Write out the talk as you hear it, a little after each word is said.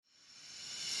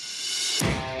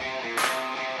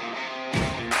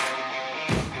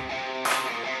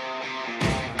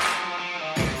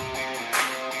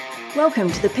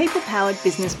Welcome to the People Powered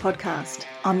Business Podcast.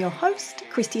 I'm your host,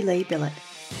 Christy Lee Billett.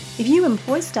 If you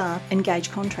employ staff,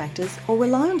 engage contractors, or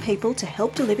rely on people to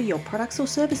help deliver your products or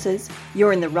services,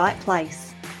 you're in the right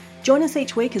place. Join us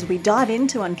each week as we dive in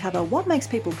to uncover what makes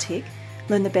people tick,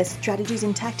 learn the best strategies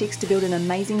and tactics to build an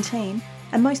amazing team,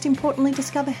 and most importantly,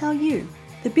 discover how you,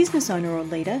 the business owner or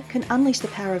leader, can unleash the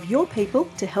power of your people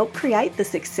to help create the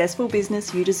successful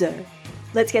business you deserve.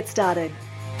 Let's get started.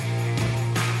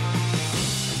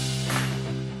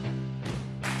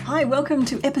 Hi, welcome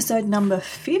to episode number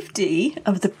 50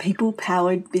 of the People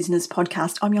Powered Business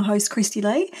Podcast. I'm your host, Christy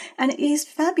Lee, and it is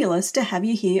fabulous to have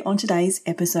you here on today's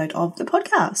episode of the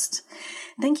podcast.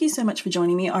 Thank you so much for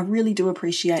joining me. I really do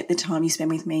appreciate the time you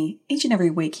spend with me each and every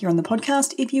week here on the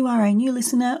podcast. If you are a new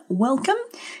listener, welcome.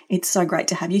 It's so great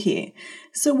to have you here.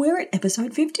 So we're at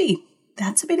episode 50.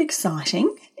 That's a bit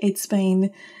exciting. It's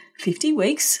been 50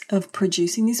 weeks of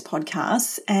producing this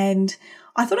podcast, and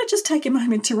I thought I'd just take a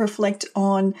moment to reflect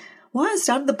on why I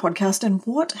started the podcast and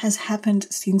what has happened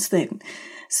since then.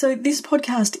 So this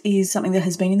podcast is something that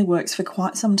has been in the works for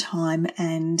quite some time,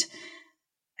 and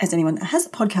as anyone that has a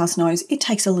podcast knows, it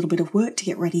takes a little bit of work to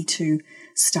get ready to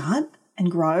start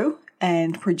and grow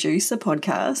and produce a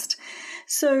podcast.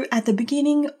 So at the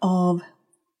beginning of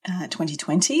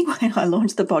 2020, when I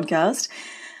launched the podcast,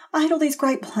 I had all these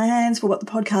great plans for what the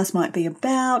podcast might be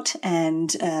about and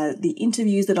the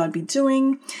interviews that I'd be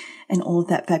doing and all of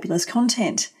that fabulous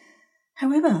content.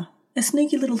 However, a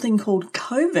sneaky little thing called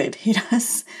COVID hit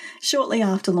us shortly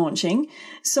after launching.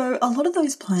 So a lot of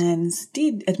those plans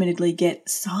did admittedly get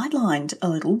sidelined a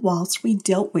little whilst we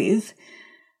dealt with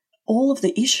all of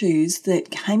the issues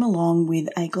that came along with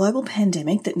a global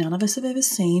pandemic that none of us have ever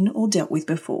seen or dealt with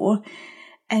before.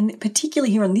 And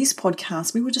particularly here on this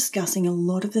podcast, we were discussing a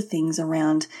lot of the things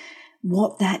around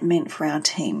what that meant for our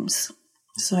teams.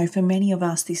 So for many of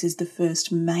us, this is the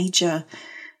first major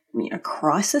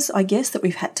crisis, I guess, that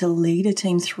we've had to lead a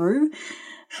team through.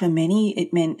 For many,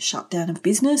 it meant shutdown of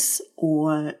business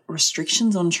or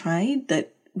restrictions on trade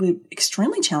that were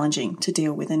extremely challenging to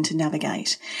deal with and to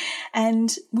navigate.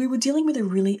 And we were dealing with a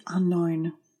really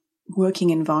unknown working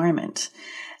environment.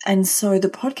 And so the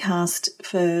podcast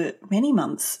for many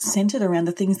months centered around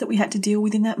the things that we had to deal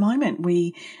with in that moment.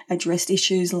 We addressed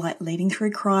issues like leading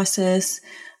through crisis,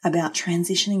 about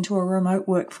transitioning to a remote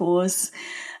workforce,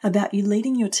 about you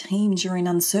leading your team during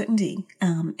uncertainty,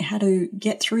 how to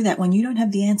get through that when you don't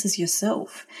have the answers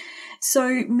yourself.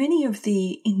 So many of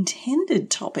the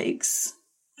intended topics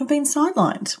have been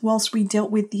sidelined whilst we dealt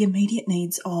with the immediate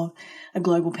needs of a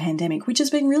global pandemic, which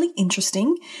has been really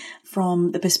interesting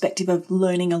from the perspective of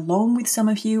learning along with some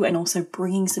of you and also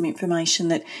bringing some information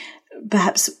that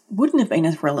perhaps wouldn't have been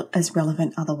as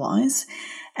relevant otherwise.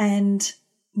 And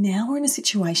now we're in a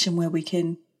situation where we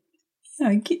can,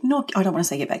 I don't want to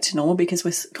say get back to normal because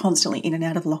we're constantly in and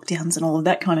out of lockdowns and all of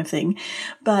that kind of thing,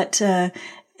 but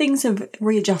things have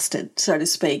readjusted, so to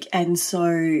speak, and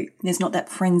so there's not that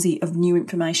frenzy of new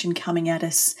information coming at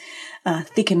us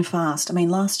thick and fast. I mean,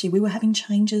 last year we were having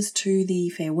changes to the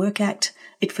Fair Work Act.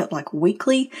 It felt like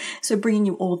weekly, so bringing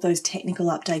you all of those technical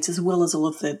updates as well as all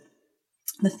of the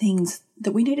things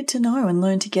that we needed to know and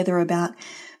learn together about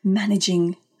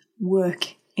managing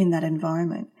work in that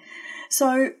environment.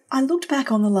 So I looked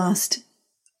back on the last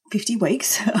 50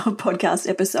 weeks of podcast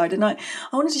episode, and I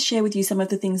wanted to share with you some of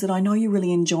the things that I know you're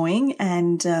really enjoying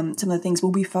and some of the things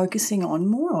we'll be focusing on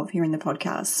more of here in the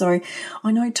podcast. So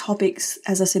I know topics,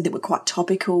 as I said, that were quite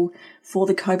topical for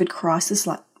the COVID crisis,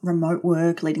 like remote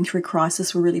work, leading through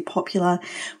crisis, were really popular,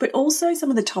 but also some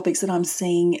of the topics that I'm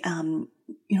seeing,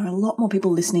 a lot more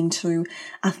people listening to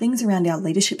are things around our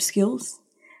leadership skills,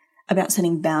 about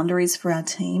setting boundaries for our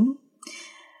team,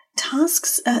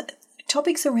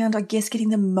 topics around, I guess, getting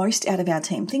the most out of our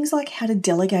team. Things like how to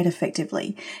delegate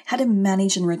effectively, how to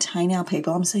manage and retain our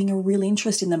people. I'm seeing a real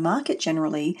interest in the market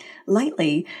generally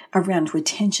lately around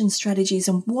retention strategies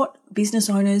and what business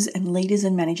owners and leaders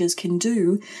and managers can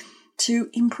do to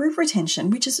improve retention,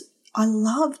 which is, I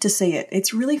love to see it.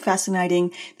 It's really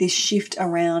fascinating, this shift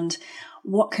around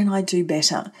what can I do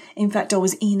better? In fact, I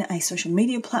was in a social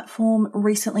media platform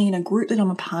recently in a group that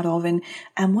I'm a part of, and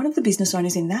one of the business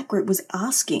owners in that group was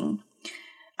asking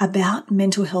about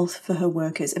mental health for her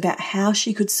workers, about how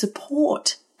she could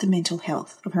support the mental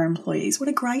health of her employees. What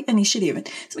a great initiative. And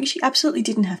something she absolutely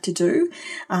didn't have to do,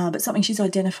 but something she's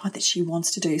identified that she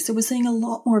wants to do. So we're seeing a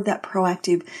lot more of that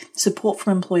proactive support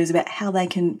from employers about how they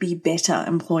can be better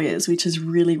employers, which is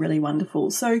really, really wonderful.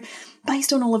 So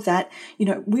based on all of that,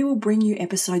 we will bring you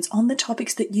episodes on the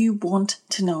topics that you want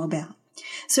to know about.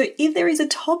 So if there is a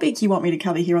topic you want me to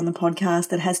cover here on the podcast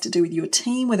that has to do with your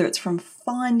team, whether it's from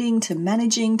finding to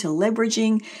managing to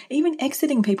leveraging, even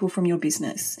exiting people from your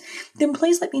business, then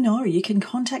please let me know. You can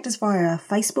contact us via our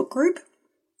Facebook group,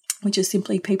 which is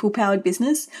simply People Powered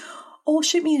Business, or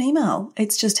shoot me an email.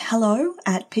 It's just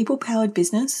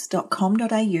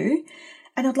hello@peoplepoweredbusiness.com.au.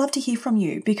 And I'd love to hear from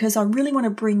you because I really want to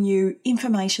bring you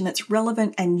information that's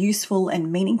relevant and useful and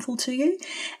meaningful to you.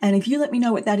 And if you let me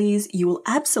know what that is, you will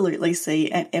absolutely see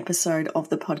an episode of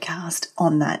the podcast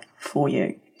on that for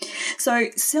you. So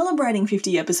celebrating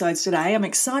 50 episodes today, I'm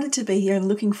excited to be here and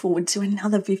looking forward to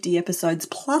another 50 episodes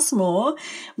plus more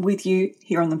with you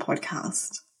here on the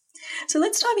podcast. So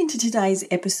let's dive into today's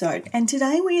episode. And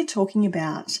today we are talking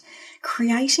about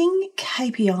creating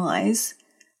KPIs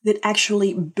that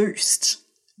actually boost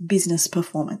business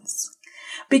performance.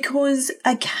 Because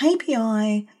a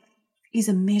KPI is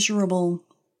a measurable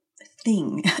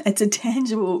thing. It's a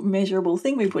tangible, measurable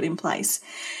thing we put in place.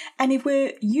 And if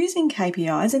we're using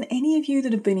KPIs, and any of you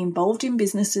that have been involved in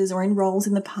businesses or in roles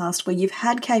in the past where you've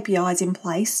had KPIs in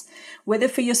place, whether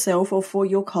for yourself or for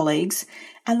your colleagues,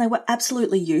 and they were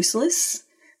absolutely useless,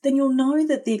 then you'll know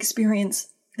that the experience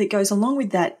that goes along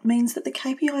with that means that the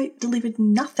KPI delivered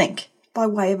nothing by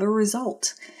way of a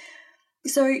result.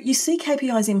 So you see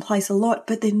KPIs in place a lot,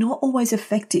 but they're not always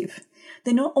effective.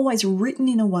 They're not always written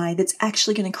in a way that's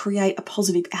actually going to create a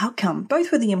positive outcome, both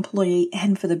for the employee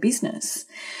and for the business.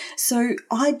 So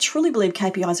I truly believe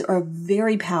KPIs are a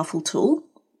very powerful tool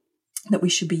that we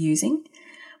should be using,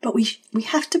 but we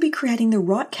have to be creating the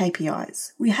right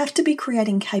KPIs. We have to be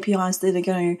creating KPIs that are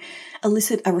going to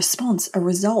elicit a response, a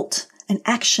result, an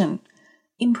action,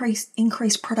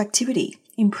 increased productivity,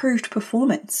 improved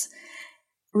performance,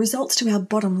 results to our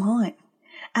bottom line.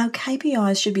 Our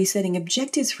KPIs should be setting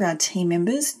objectives for our team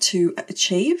members to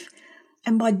achieve.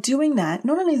 And by doing that,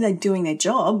 not only are they doing their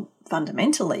job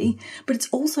fundamentally, but it's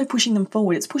also pushing them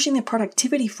forward. It's pushing their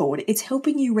productivity forward. It's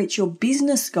helping you reach your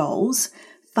business goals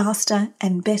faster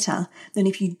and better than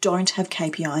if you don't have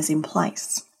KPIs in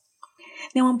place.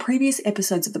 Now, on previous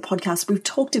episodes of the podcast, we've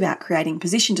talked about creating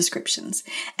position descriptions,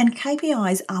 and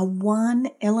KPIs are one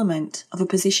element of a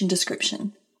position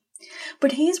description.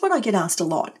 But here's what I get asked a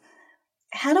lot.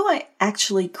 How do I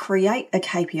actually create a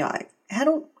KPI? How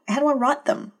do I write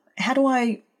them? How do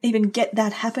I even get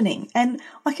that happening? And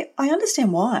I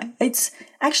understand why. It's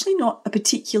actually not a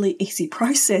particularly easy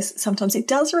process. Sometimes it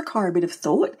does require a bit of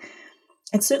thought.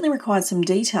 It certainly requires some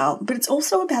detail, but it's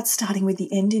also about starting with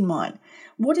the end in mind.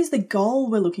 What is the goal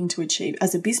we're looking to achieve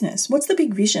as a business? What's the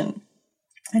big vision?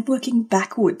 And working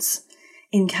backwards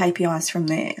in KPIs from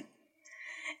there.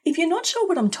 If you're not sure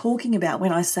what I'm talking about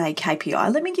when I say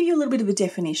KPI, let me give you a little bit of a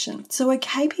definition. So a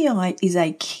KPI is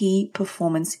a key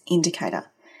performance indicator.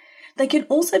 They can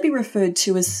also be referred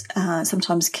to as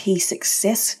sometimes key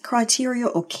success criteria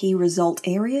or key result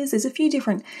areas. There's a few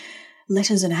different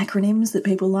letters and acronyms that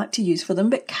people like to use for them,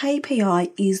 but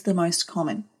KPI is the most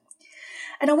common.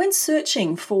 And I went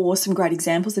searching for some great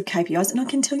examples of KPIs, and I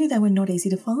can tell you they were not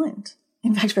easy to find.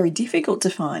 In fact, very difficult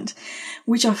to find,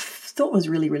 which I thought was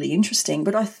really, really interesting.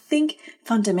 But I think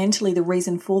fundamentally the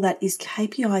reason for that is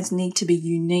KPIs need to be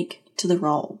unique to the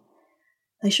role.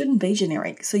 They shouldn't be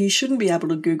generic, so you shouldn't be able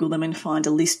to Google them and find a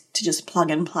list to just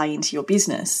plug and play into your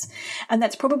business. And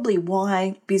that's probably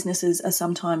why businesses are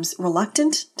sometimes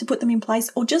reluctant to put them in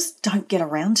place or just don't get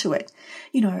around to it.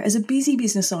 You know, as a busy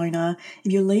business owner,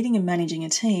 if you're leading and managing a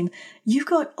team, you've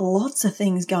got lots of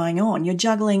things going on. You're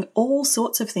juggling all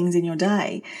sorts of things in your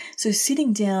day. So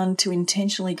sitting down to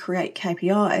intentionally create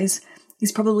KPIs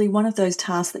is probably one of those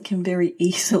tasks that can very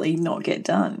easily not get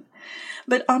done.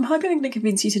 But I'm hoping to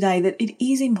convince you today that it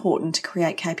is important to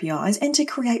create KPIs and to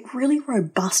create really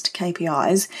robust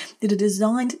KPIs that are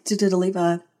designed to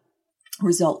deliver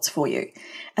results for you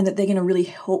and that they're going to really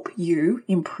help you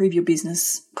improve your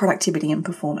business productivity and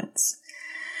performance.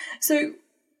 So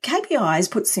KPIs,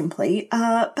 put simply,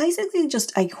 are basically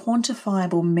just a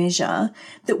quantifiable measure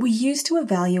that we use to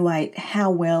evaluate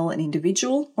how well an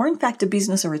individual, or in fact a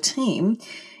business or a team,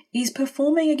 is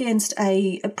performing against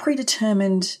a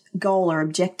predetermined goal or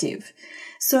objective.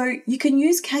 So you can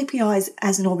use KPIs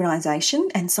as an organisation,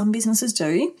 and some businesses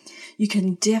do. You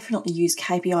can definitely use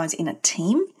KPIs in a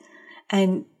team.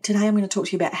 And today I'm going to talk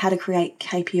to you about how to create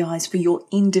KPIs for your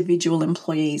individual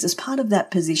employees as part of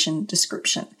that position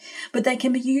description. But they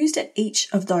can be used at each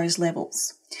of those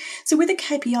levels. So with a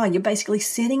KPI, you're basically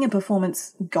setting a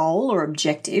performance goal or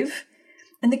objective,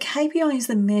 and the KPI is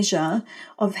the measure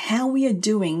of how we are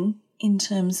doing in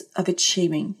terms of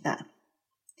achieving that.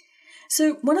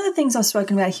 So one of the things I've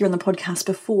spoken about here on the podcast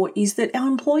before is that our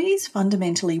employees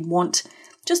fundamentally want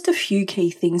just a few key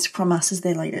things from us as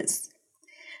their leaders.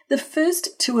 The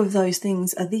first two of those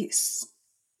things are this.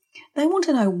 They want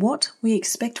to know what we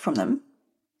expect from them,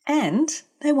 and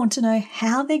they want to know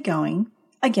how they're going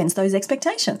against those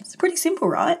expectations. Pretty simple,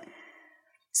 right?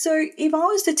 So if I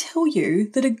was to tell you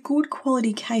that a good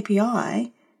quality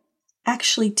KPI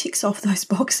actually ticks off those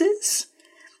boxes,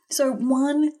 so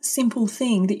one simple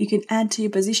thing that you can add to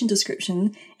your position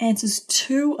description answers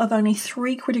two of only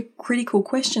three critical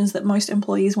questions that most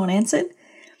employees want answered,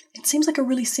 it seems like a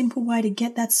really simple way to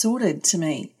get that sorted to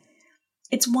me.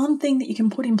 It's one thing that you can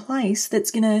put in place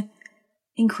that's going to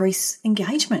increase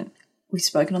engagement. We've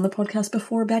spoken on the podcast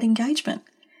before about engagement.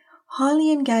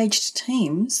 Highly engaged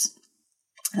teams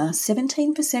are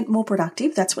 17% more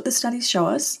productive. That's what the studies show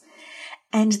us.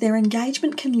 And their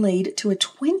engagement can lead to a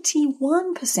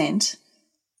 21%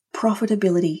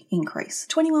 profitability increase.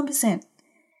 21%.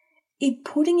 If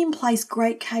putting in place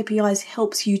great KPIs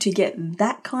helps you to get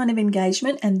that kind of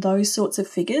engagement and those sorts of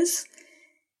figures,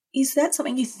 is that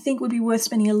something you think would be worth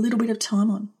spending a little bit of time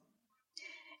on?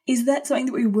 Is that something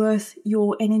that would be worth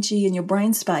your energy and your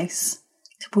brain space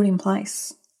to put in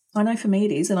place? I know for me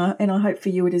it is, and I hope for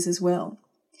you it is as well.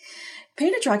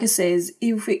 Peter Drucker says,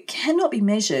 if it cannot be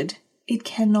measured, it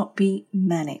cannot be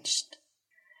managed.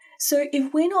 So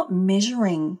if we're not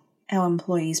measuring our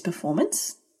employees'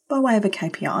 performance by way of a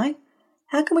KPI,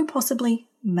 how can we possibly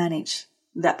manage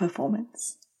that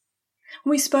performance?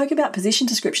 When we spoke about position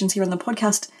descriptions here on the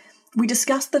podcast, we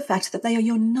discussed the fact that they are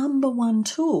your number one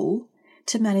tool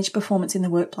to manage performance in the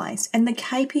workplace. And the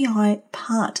KPI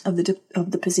part of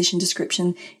the position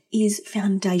description is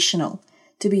foundational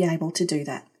to be able to do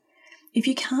that. If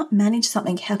you can't manage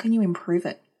something, how can you improve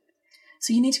it?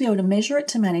 So you need to be able to measure it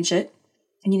to manage it,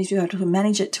 and you need to be able to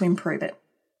manage it to improve it.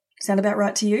 Sound about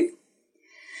right to you?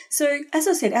 So, as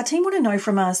I said, our team want to know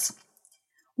from us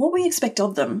what we expect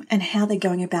of them and how they're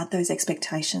going about those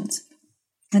expectations.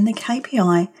 And the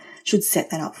KPI should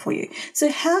set that up for you.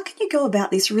 So how can you go about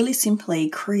this really simply,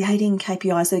 creating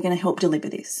KPIs that are going to help deliver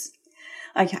this?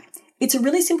 Okay, it's a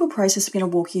really simple process I'm going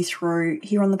to walk you through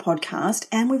here on the podcast,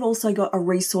 and we've also got a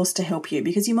resource to help you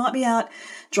because you might be out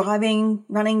driving,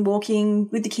 running, walking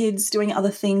with the kids, doing other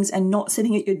things and not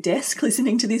sitting at your desk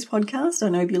listening to this podcast. I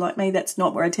know if you're like me, that's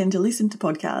not where I tend to listen to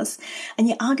podcasts, and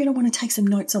you are going to want to take some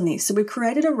notes on this. So we've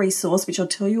created a resource, which I'll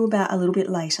tell you about a little bit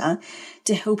later,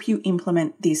 to help you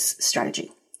implement this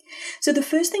strategy. So the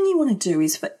first thing you want to do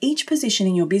is for each position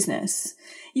in your business,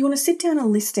 you want to sit down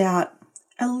and list out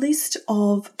a list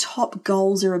of top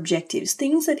goals or objectives,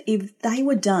 things that if they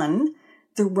were done,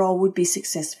 the role would be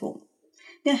successful.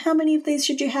 Now, how many of these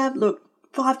should you have? Look,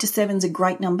 5 to 7 is a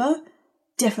great number.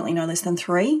 Definitely no less than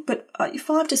 3, but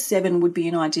 5 to 7 would be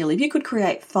an ideal. If you could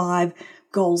create 5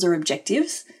 goals or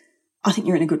objectives, I think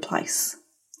you're in a good place.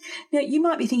 Now, you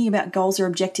might be thinking about goals or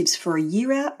objectives for a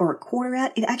year out or a quarter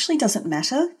out. It actually doesn't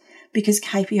matter because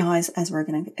KPIs, as we're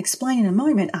going to explain in a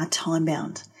moment, are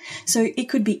time-bound. So it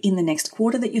could be in the next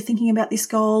quarter that you're thinking about this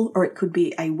goal, or it could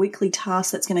be a weekly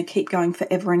task that's going to keep going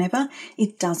forever and ever.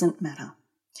 It doesn't matter.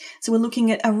 So we're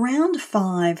looking at around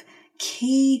 5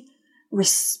 key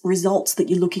results that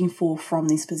you're looking for from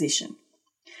this position.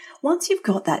 Once you've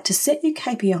got that, to set your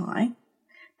KPI,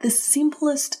 the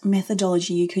simplest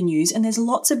methodology you can use, and there's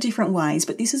lots of different ways,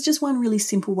 but this is just one really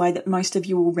simple way that most of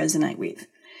you will resonate with.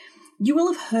 You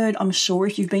will have heard, I'm sure,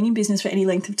 if you've been in business for any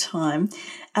length of time,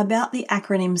 about the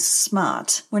acronym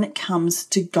SMART when it comes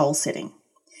to goal setting.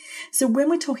 So when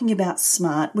we're talking about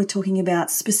SMART, we're talking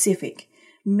about specific,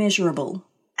 measurable,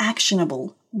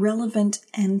 actionable, relevant,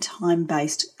 and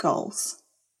time-based goals.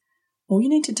 All you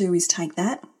need to do is take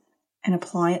that and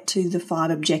apply it to the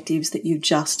 5 objectives that you've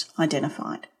just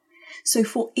identified. So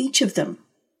for each of them,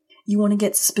 you want to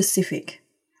get specific.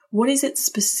 What is it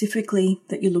specifically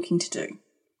that you're looking to do?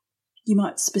 You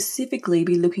might specifically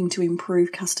be looking to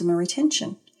improve customer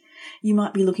retention. You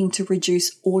might be looking to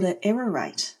reduce order error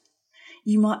rate.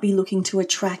 You might be looking to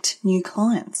attract new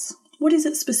clients. What is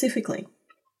it specifically?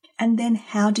 And then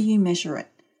how do you measure it?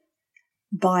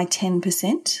 By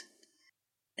 10%?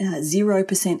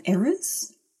 0%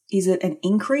 errors? Is it an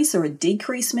increase or a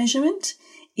decrease measurement?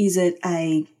 Is it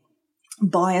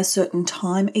by a certain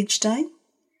time each day?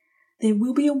 There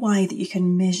will be a way that you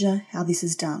can measure how this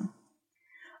is done.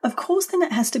 Of course, then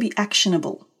it has to be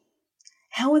actionable.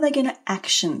 How are they going to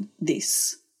action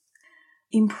this?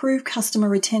 Improve customer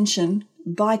retention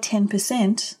by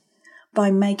 10% by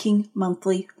making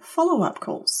monthly follow-up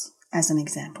calls, as an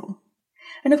example.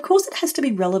 And of course, it has to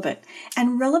be relevant.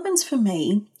 And relevance for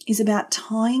me is about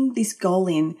tying this goal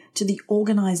in to the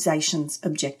organization's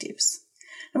objectives.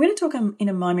 I'm going to talk in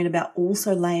a moment about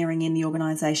also layering in the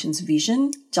organisation's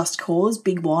vision, just cause,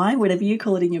 big why, whatever you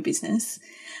call it in your business.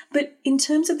 But in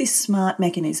terms of this SMART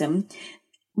mechanism,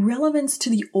 relevance to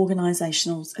the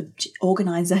organisations,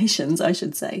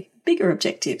 bigger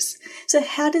objectives. So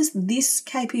how does this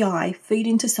KPI feed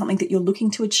into something that you're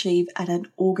looking to achieve at an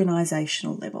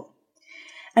organisational level?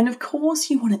 And of course,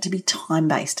 you want it to be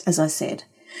time-based, as I said.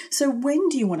 So when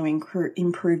do you want to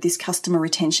improve this customer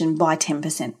retention by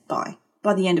 10% by?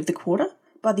 By the end of the quarter?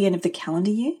 By the end of the calendar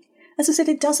year? As I said,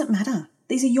 it doesn't matter.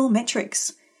 These are your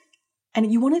metrics.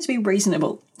 And you want it to be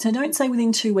reasonable. So don't say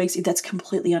within 2 weeks if that's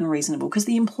completely unreasonable, because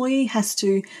the employee has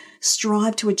to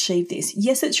strive to achieve this.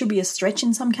 Yes, it should be a stretch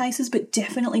in some cases, but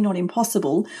definitely not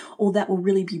impossible, or that will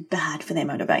really be bad for their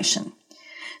motivation.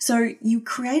 So you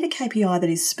create a KPI that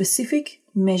is specific,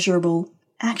 measurable,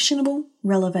 actionable,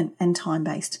 relevant, and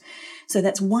time-based. So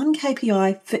that's one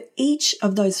KPI for each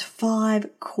of those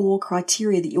 5 core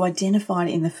criteria that you identified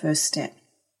in the first step.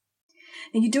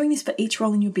 Now, you're doing this for each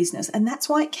role in your business, and that's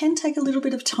why it can take a little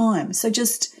bit of time. So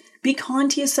just be kind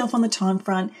to yourself on the time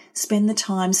front, spend the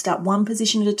time, start one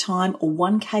position at a time or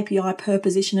one KPI per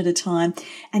position at a time,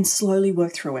 and slowly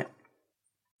work through it.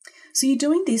 So you're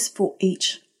doing this for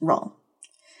each role.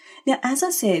 Now, as I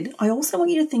said, I also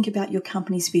want you to think about your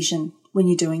company's vision when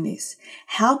you're doing this.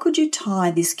 How could you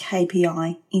tie this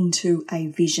KPI into a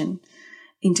vision,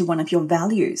 into one of your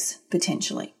values,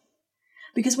 potentially?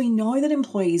 Because we know that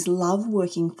employees love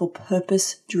working for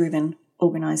purpose-driven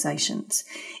organisations.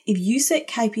 If you set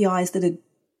KPIs that are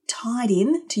tied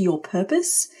in to your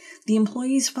purpose, the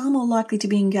employee is far more likely to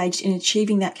be engaged in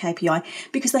achieving that KPI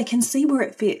because they can see where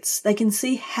it fits. They can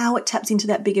see how it taps into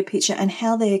that bigger picture and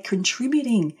how they're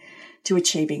contributing to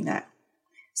achieving that.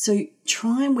 So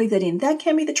try and weave that in. That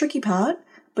can be the tricky part,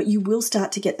 but you will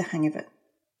start to get the hang of it.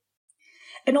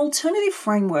 An alternative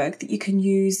framework that you can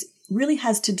use really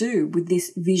has to do with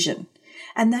this vision,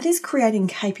 and that is creating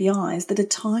KPIs that are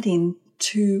tied in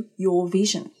to your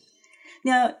vision.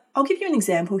 Now, I'll give you an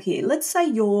example here. Let's say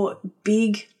your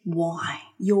big why,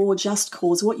 your just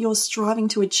cause, what you're striving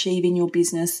to achieve in your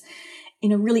business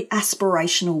in a really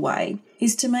aspirational way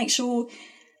is to make sure,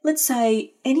 let's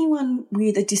say, anyone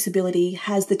with a disability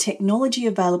has the technology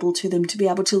available to them to be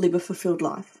able to live a fulfilled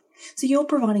life. So you're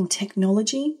providing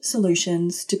technology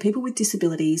solutions to people with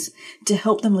disabilities to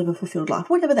help them live a fulfilled life,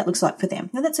 whatever that looks like for them.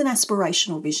 Now, that's an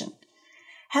aspirational vision.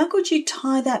 How could you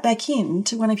tie that back in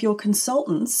to one of your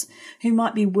consultants who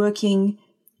might be working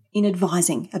in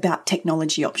advising about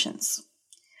technology options?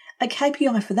 A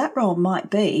KPI for that role might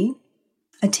be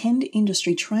attend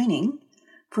industry training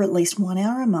for at least 1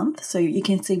 hour a month. So you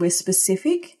can see we're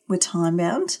specific, we're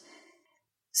time-bound,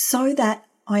 so that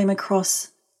I am across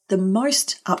the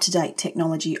most up-to-date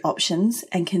technology options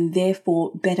and can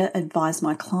therefore better advise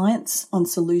my clients on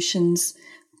solutions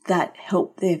that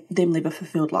help them live a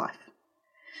fulfilled life.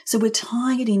 So we're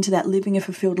tying it into that living a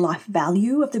fulfilled life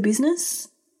value of the business,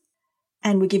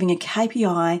 and we're giving a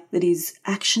KPI that is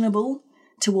actionable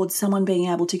towards someone being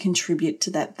able to contribute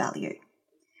to that value.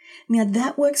 Now,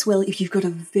 that works well if you've got a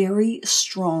very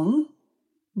strong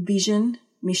vision,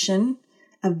 mission,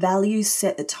 a value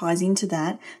set that ties into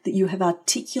that you have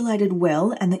articulated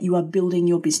well and that you are building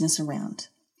your business around.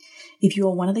 If you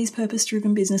are one of these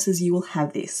purpose-driven businesses, you will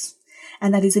have this.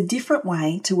 And that is a different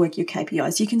way to work your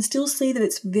KPIs. You can still see that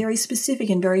it's very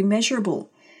specific and very measurable.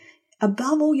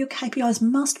 Above all, your KPIs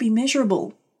must be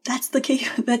measurable. That's the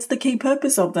key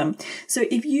purpose of them. So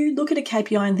if you look at a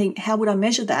KPI and think, how would I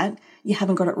measure that? You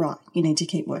haven't got it right. You need to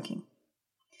keep working.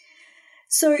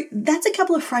 So that's a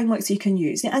couple of frameworks you can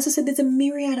use. Now, as I said, there's a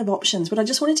myriad of options, but I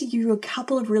just wanted to give you a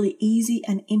couple of really easy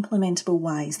and implementable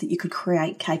ways that you could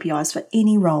create KPIs for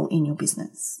any role in your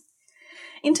business.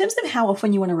 In terms of how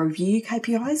often you want to review your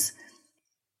KPIs,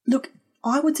 look,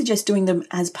 I would suggest doing them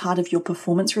as part of your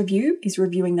performance review, is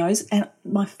reviewing those. And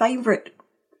my favorite,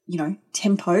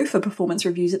 tempo for performance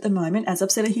reviews at the moment, as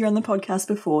I've said it here on the podcast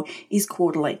before, is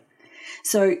quarterly.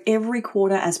 So every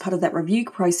quarter, as part of that review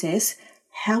process,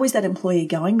 how is that employee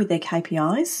going with their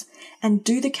KPIs? And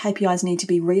do the KPIs need to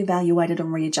be reevaluated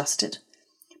and readjusted?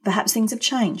 Perhaps things have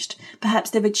changed. Perhaps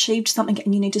they've achieved something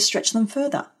and you need to stretch them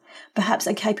further. Perhaps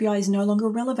a KPI is no longer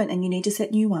relevant and you need to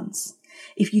set new ones.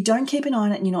 If you don't keep an eye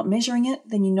on it and you're not measuring it,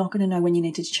 then you're not going to know when you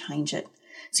need to change it.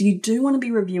 So you do want to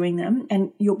be reviewing them,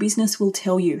 and your business will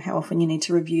tell you how often you need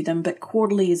to review them, but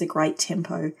quarterly is a great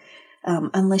tempo.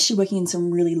 Unless you're working in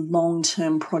some really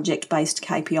long-term project-based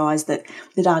KPIs that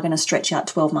are going to stretch out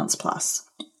 12 months plus.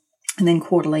 And then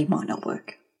quarterly might not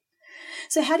work.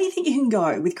 So how do you think you can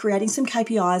go with creating some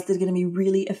KPIs that are going to be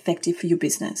really effective for your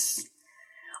business?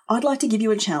 I'd like to give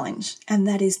you a challenge, and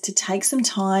that is to take some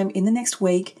time in the next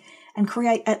week and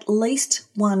create at least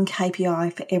one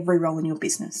KPI for every role in your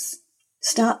business.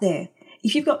 Start there.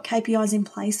 If you've got KPIs in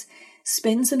place,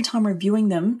 spend some time reviewing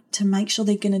them to make sure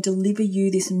they're going to deliver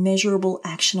you this measurable,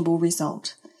 actionable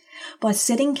result. By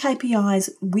setting KPIs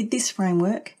with this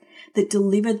framework that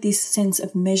deliver this sense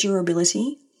of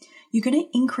measurability, you're going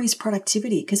to increase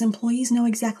productivity because employees know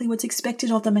exactly what's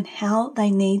expected of them and how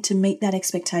they need to meet that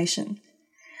expectation.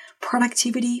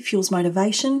 Productivity fuels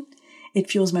motivation, it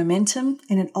fuels momentum,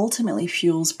 and it ultimately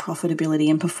fuels profitability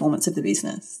and performance of the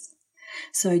business.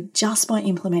 So just by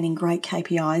implementing great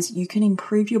KPIs, you can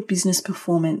improve your business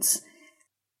performance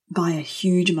by a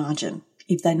huge margin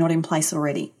if they're not in place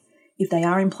already. If they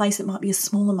are in place, it might be a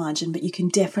smaller margin, but you can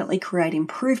definitely create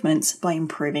improvements by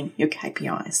improving your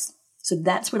KPIs. So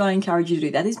that's what I encourage you to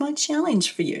do. That is my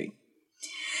challenge for you.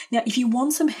 Now, if you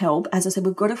want some help, as I said,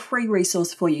 we've got a free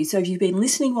resource for you. So if you've been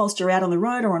listening whilst you're out on the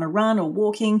road or on a run or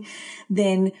walking,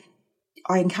 then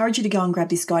I encourage you to go and grab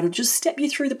this guide. It'll just step you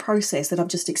through the process that I've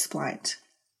just explained.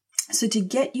 So to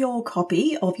get your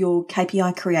copy of your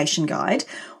KPI creation guide,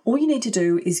 all you need to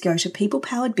do is go to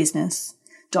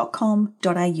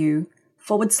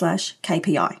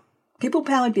peoplepoweredbusiness.com.au/KPI.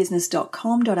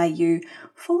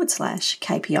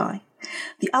 peoplepoweredbusiness.com.au/KPI.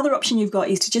 The other option you've got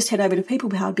is to just head over to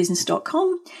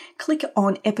peoplepoweredbusiness.com, click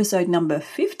on episode number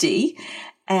 50,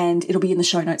 and it'll be in the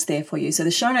show notes there for you. So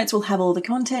the show notes will have all the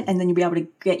content, and then you'll be able to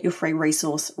get your free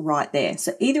resource right there.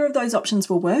 So either of those options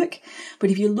will work.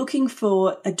 But if you're looking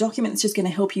for a document that's just going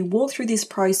to help you walk through this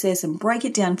process and break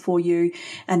it down for you,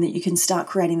 and that you can start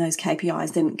creating those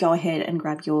KPIs, then go ahead and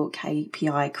grab your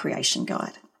KPI creation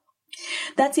guide.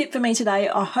 That's it for me today.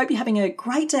 I hope you're having a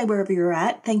great day wherever you're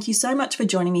at. Thank you so much for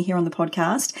joining me here on the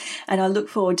podcast. And I look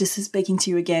forward to speaking to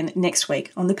you again next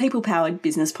week on the People Powered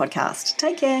Business Podcast.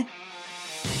 Take care.